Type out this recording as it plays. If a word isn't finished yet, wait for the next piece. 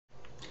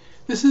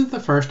This is the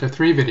first of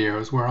 3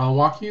 videos where I'll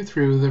walk you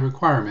through the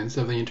requirements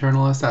of the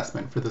internal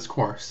assessment for this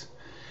course.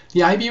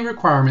 The IB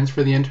requirements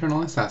for the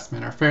internal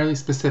assessment are fairly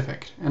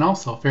specific and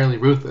also fairly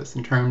ruthless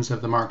in terms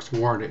of the marks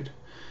awarded.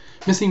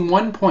 Missing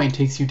 1 point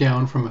takes you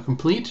down from a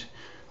complete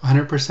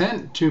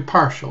 100% to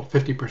partial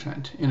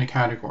 50% in a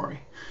category.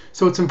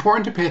 So it's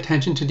important to pay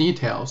attention to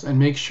details and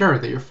make sure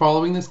that you're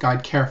following this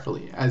guide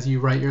carefully as you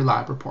write your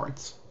lab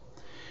reports.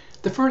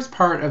 The first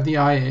part of the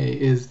IA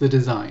is the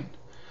design.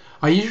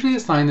 I usually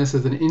assign this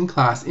as an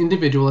in-class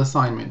individual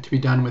assignment to be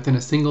done within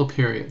a single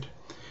period.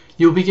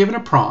 You'll be given a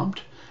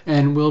prompt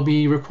and will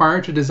be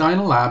required to design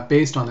a lab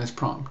based on this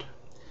prompt.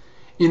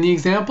 In the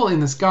example in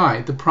this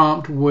guide, the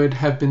prompt would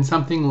have been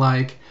something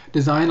like,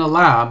 design a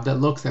lab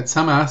that looks at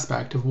some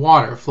aspect of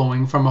water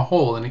flowing from a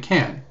hole in a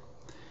can.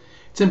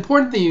 It's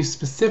important that you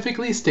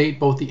specifically state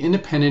both the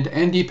independent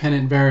and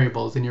dependent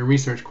variables in your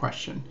research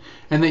question,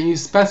 and that you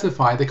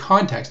specify the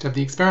context of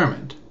the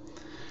experiment.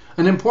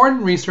 An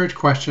important research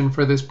question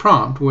for this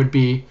prompt would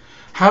be,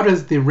 how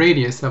does the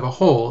radius of a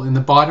hole in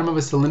the bottom of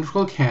a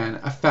cylindrical can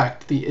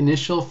affect the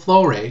initial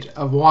flow rate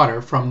of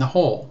water from the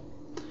hole?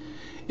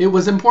 It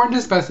was important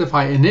to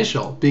specify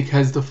initial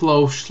because the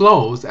flow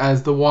slows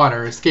as the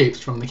water escapes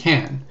from the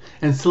can,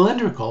 and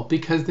cylindrical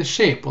because the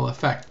shape will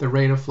affect the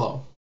rate of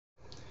flow.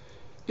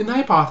 In the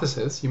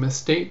hypothesis, you must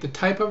state the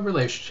type of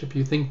relationship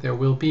you think there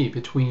will be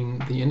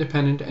between the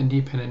independent and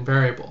dependent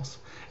variables,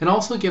 and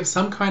also give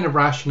some kind of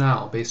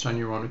rationale based on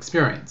your own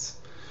experience.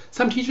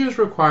 Some teachers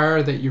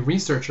require that you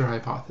research your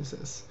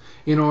hypothesis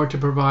in order to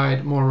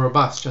provide more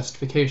robust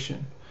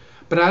justification.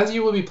 But as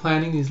you will be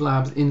planning these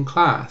labs in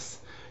class,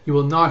 you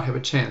will not have a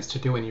chance to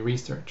do any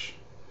research.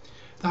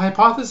 The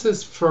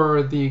hypothesis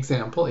for the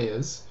example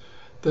is,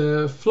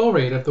 the flow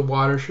rate of the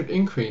water should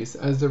increase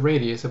as the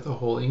radius of the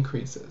hole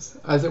increases,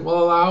 as it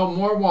will allow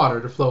more water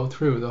to flow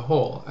through the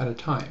hole at a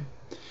time.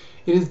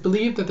 It is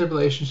believed that the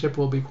relationship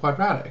will be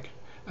quadratic,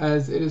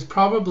 as it is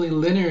probably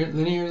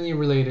linearly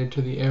related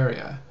to the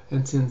area,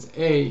 and since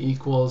A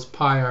equals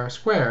pi r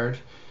squared,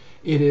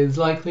 it is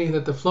likely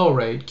that the flow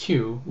rate,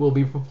 Q, will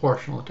be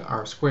proportional to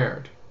r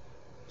squared.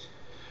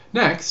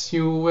 Next,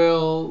 you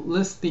will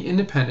list the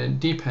independent,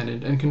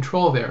 dependent, and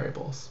control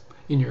variables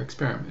in your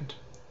experiment.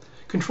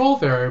 Control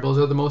variables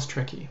are the most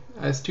tricky,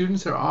 as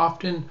students are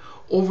often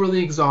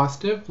overly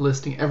exhaustive,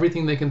 listing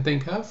everything they can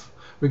think of,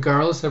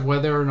 regardless of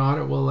whether or not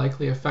it will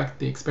likely affect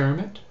the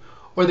experiment,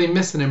 or they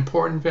miss an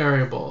important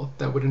variable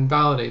that would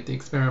invalidate the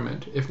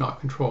experiment if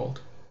not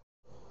controlled.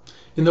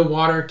 In the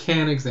water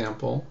can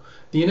example,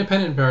 the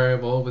independent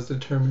variable was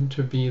determined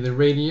to be the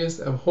radius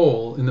of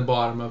hole in the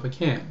bottom of a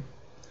can,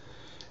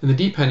 and the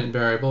dependent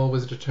variable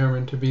was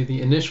determined to be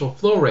the initial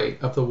flow rate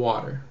of the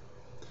water.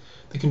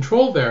 The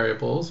control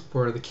variables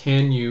were the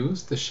can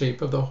used, the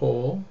shape of the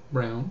hole,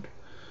 round,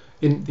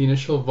 in the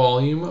initial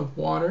volume of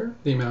water,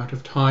 the amount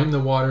of time the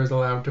water is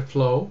allowed to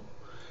flow,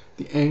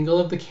 the angle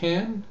of the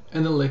can,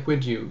 and the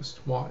liquid used,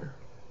 water.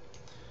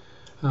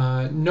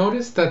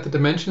 Notice that the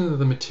dimensions of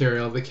the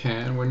material of the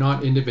can were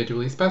not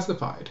individually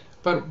specified,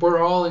 but were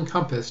all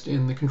encompassed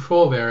in the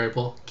control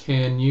variable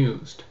can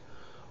used.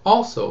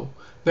 Also,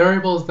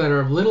 variables that are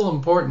of little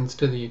importance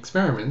to the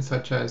experiment,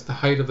 such as the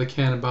height of the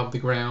can above the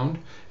ground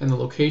and the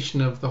location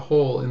of the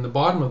hole in the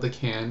bottom of the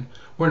can,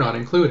 were not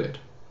included.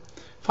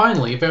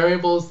 Finally,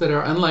 variables that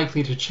are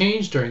unlikely to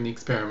change during the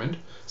experiment,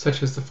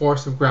 such as the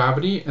force of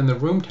gravity and the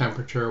room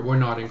temperature, were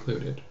not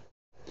included.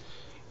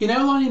 In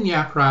outlining the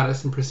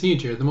apparatus and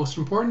procedure, the most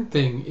important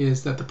thing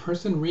is that the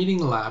person reading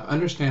the lab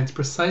understands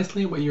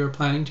precisely what you are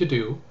planning to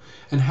do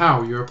and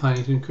how you are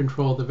planning to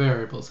control the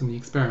variables in the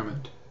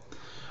experiment.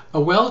 A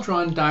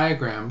well-drawn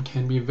diagram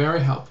can be very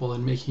helpful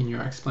in making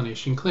your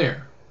explanation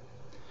clear.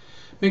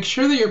 Make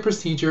sure that your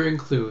procedure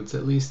includes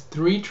at least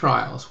 3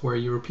 trials where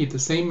you repeat the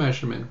same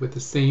measurement with the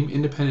same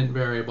independent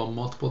variable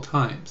multiple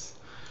times.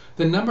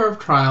 The number of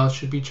trials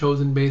should be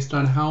chosen based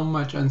on how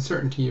much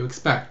uncertainty you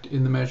expect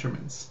in the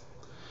measurements.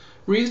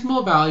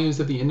 Reasonable values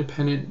of the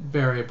independent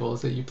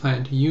variables that you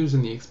plan to use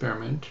in the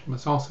experiment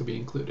must also be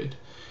included.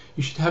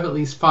 You should have at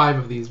least 5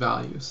 of these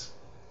values.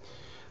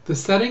 The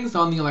settings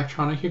on the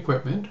electronic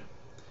equipment,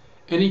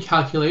 any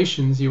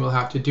calculations you will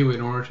have to do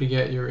in order to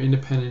get your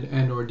independent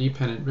and/or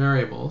dependent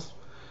variables,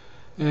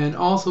 and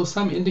also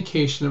some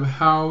indication of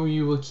how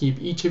you will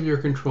keep each of your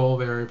control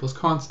variables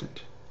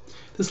constant.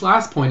 This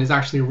last point is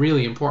actually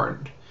really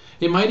important.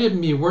 It might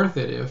even be worth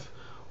it if,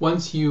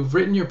 once you've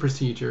written your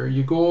procedure,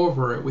 you go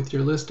over it with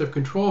your list of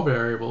control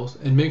variables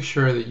and make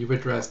sure that you've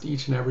addressed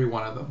each and every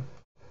one of them.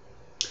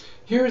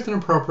 Here is an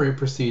appropriate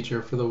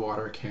procedure for the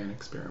water can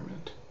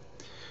experiment.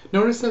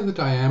 Notice that the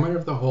diameter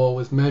of the hole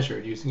was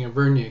measured using a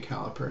vernier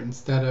caliper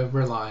instead of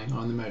relying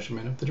on the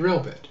measurement of the drill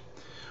bit.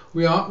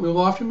 We will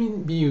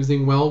often be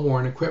using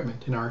well-worn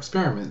equipment in our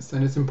experiments,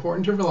 and it's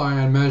important to rely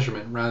on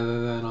measurement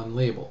rather than on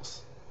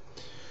labels.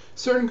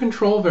 Certain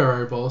control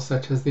variables,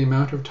 such as the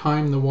amount of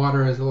time the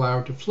water is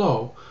allowed to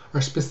flow, are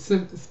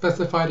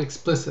specified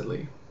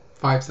explicitly,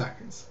 5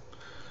 seconds,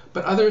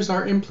 but others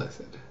are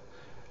implicit,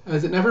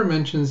 As it never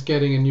mentions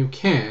getting a new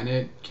can,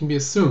 it can be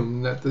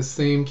assumed that the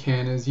same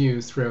can is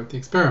used throughout the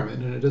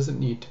experiment and it doesn't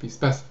need to be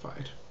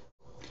specified.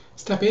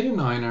 Step 8 and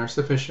 9 are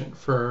sufficient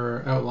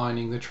for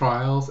outlining the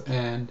trials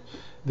and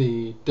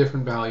the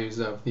different values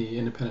of the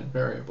independent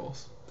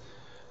variables.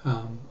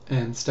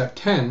 And step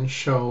 10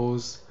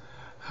 shows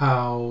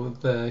how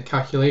the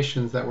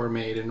calculations that were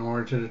made in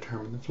order to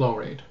determine the flow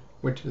rate,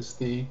 which is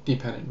the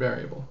dependent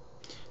variable.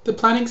 The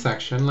planning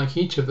section, like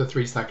each of the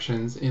 3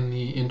 sections in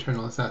the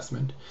internal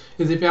assessment,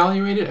 is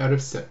evaluated out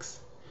of 6.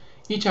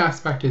 Each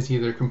aspect is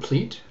either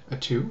complete, a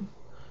 2,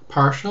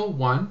 partial,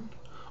 1,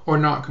 or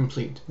not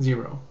complete,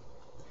 0.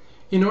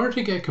 In order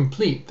to get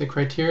complete, the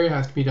criteria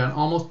has to be done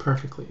almost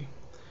perfectly.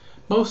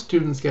 Most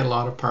students get a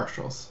lot of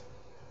partials.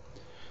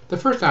 The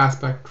first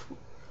aspect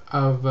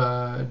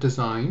of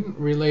design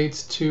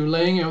relates to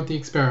laying out the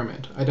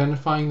experiment,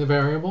 identifying the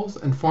variables,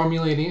 and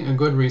formulating a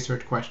good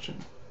research question.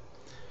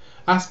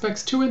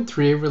 Aspects 2 and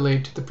 3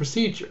 relate to the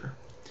procedure.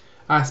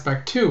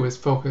 Aspect 2 is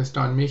focused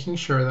on making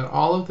sure that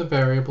all of the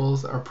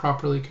variables are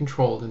properly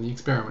controlled in the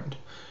experiment,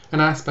 and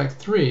aspect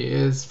 3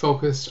 is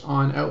focused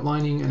on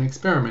outlining an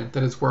experiment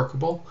that is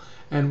workable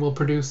and will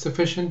produce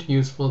sufficient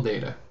useful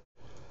data.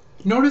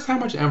 Notice how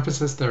much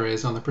emphasis there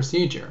is on the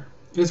procedure.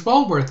 It is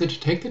well worth it to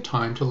take the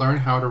time to learn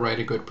how to write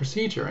a good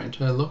procedure and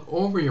to look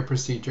over your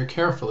procedure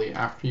carefully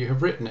after you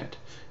have written it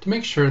to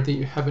make sure that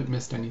you haven't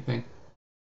missed anything.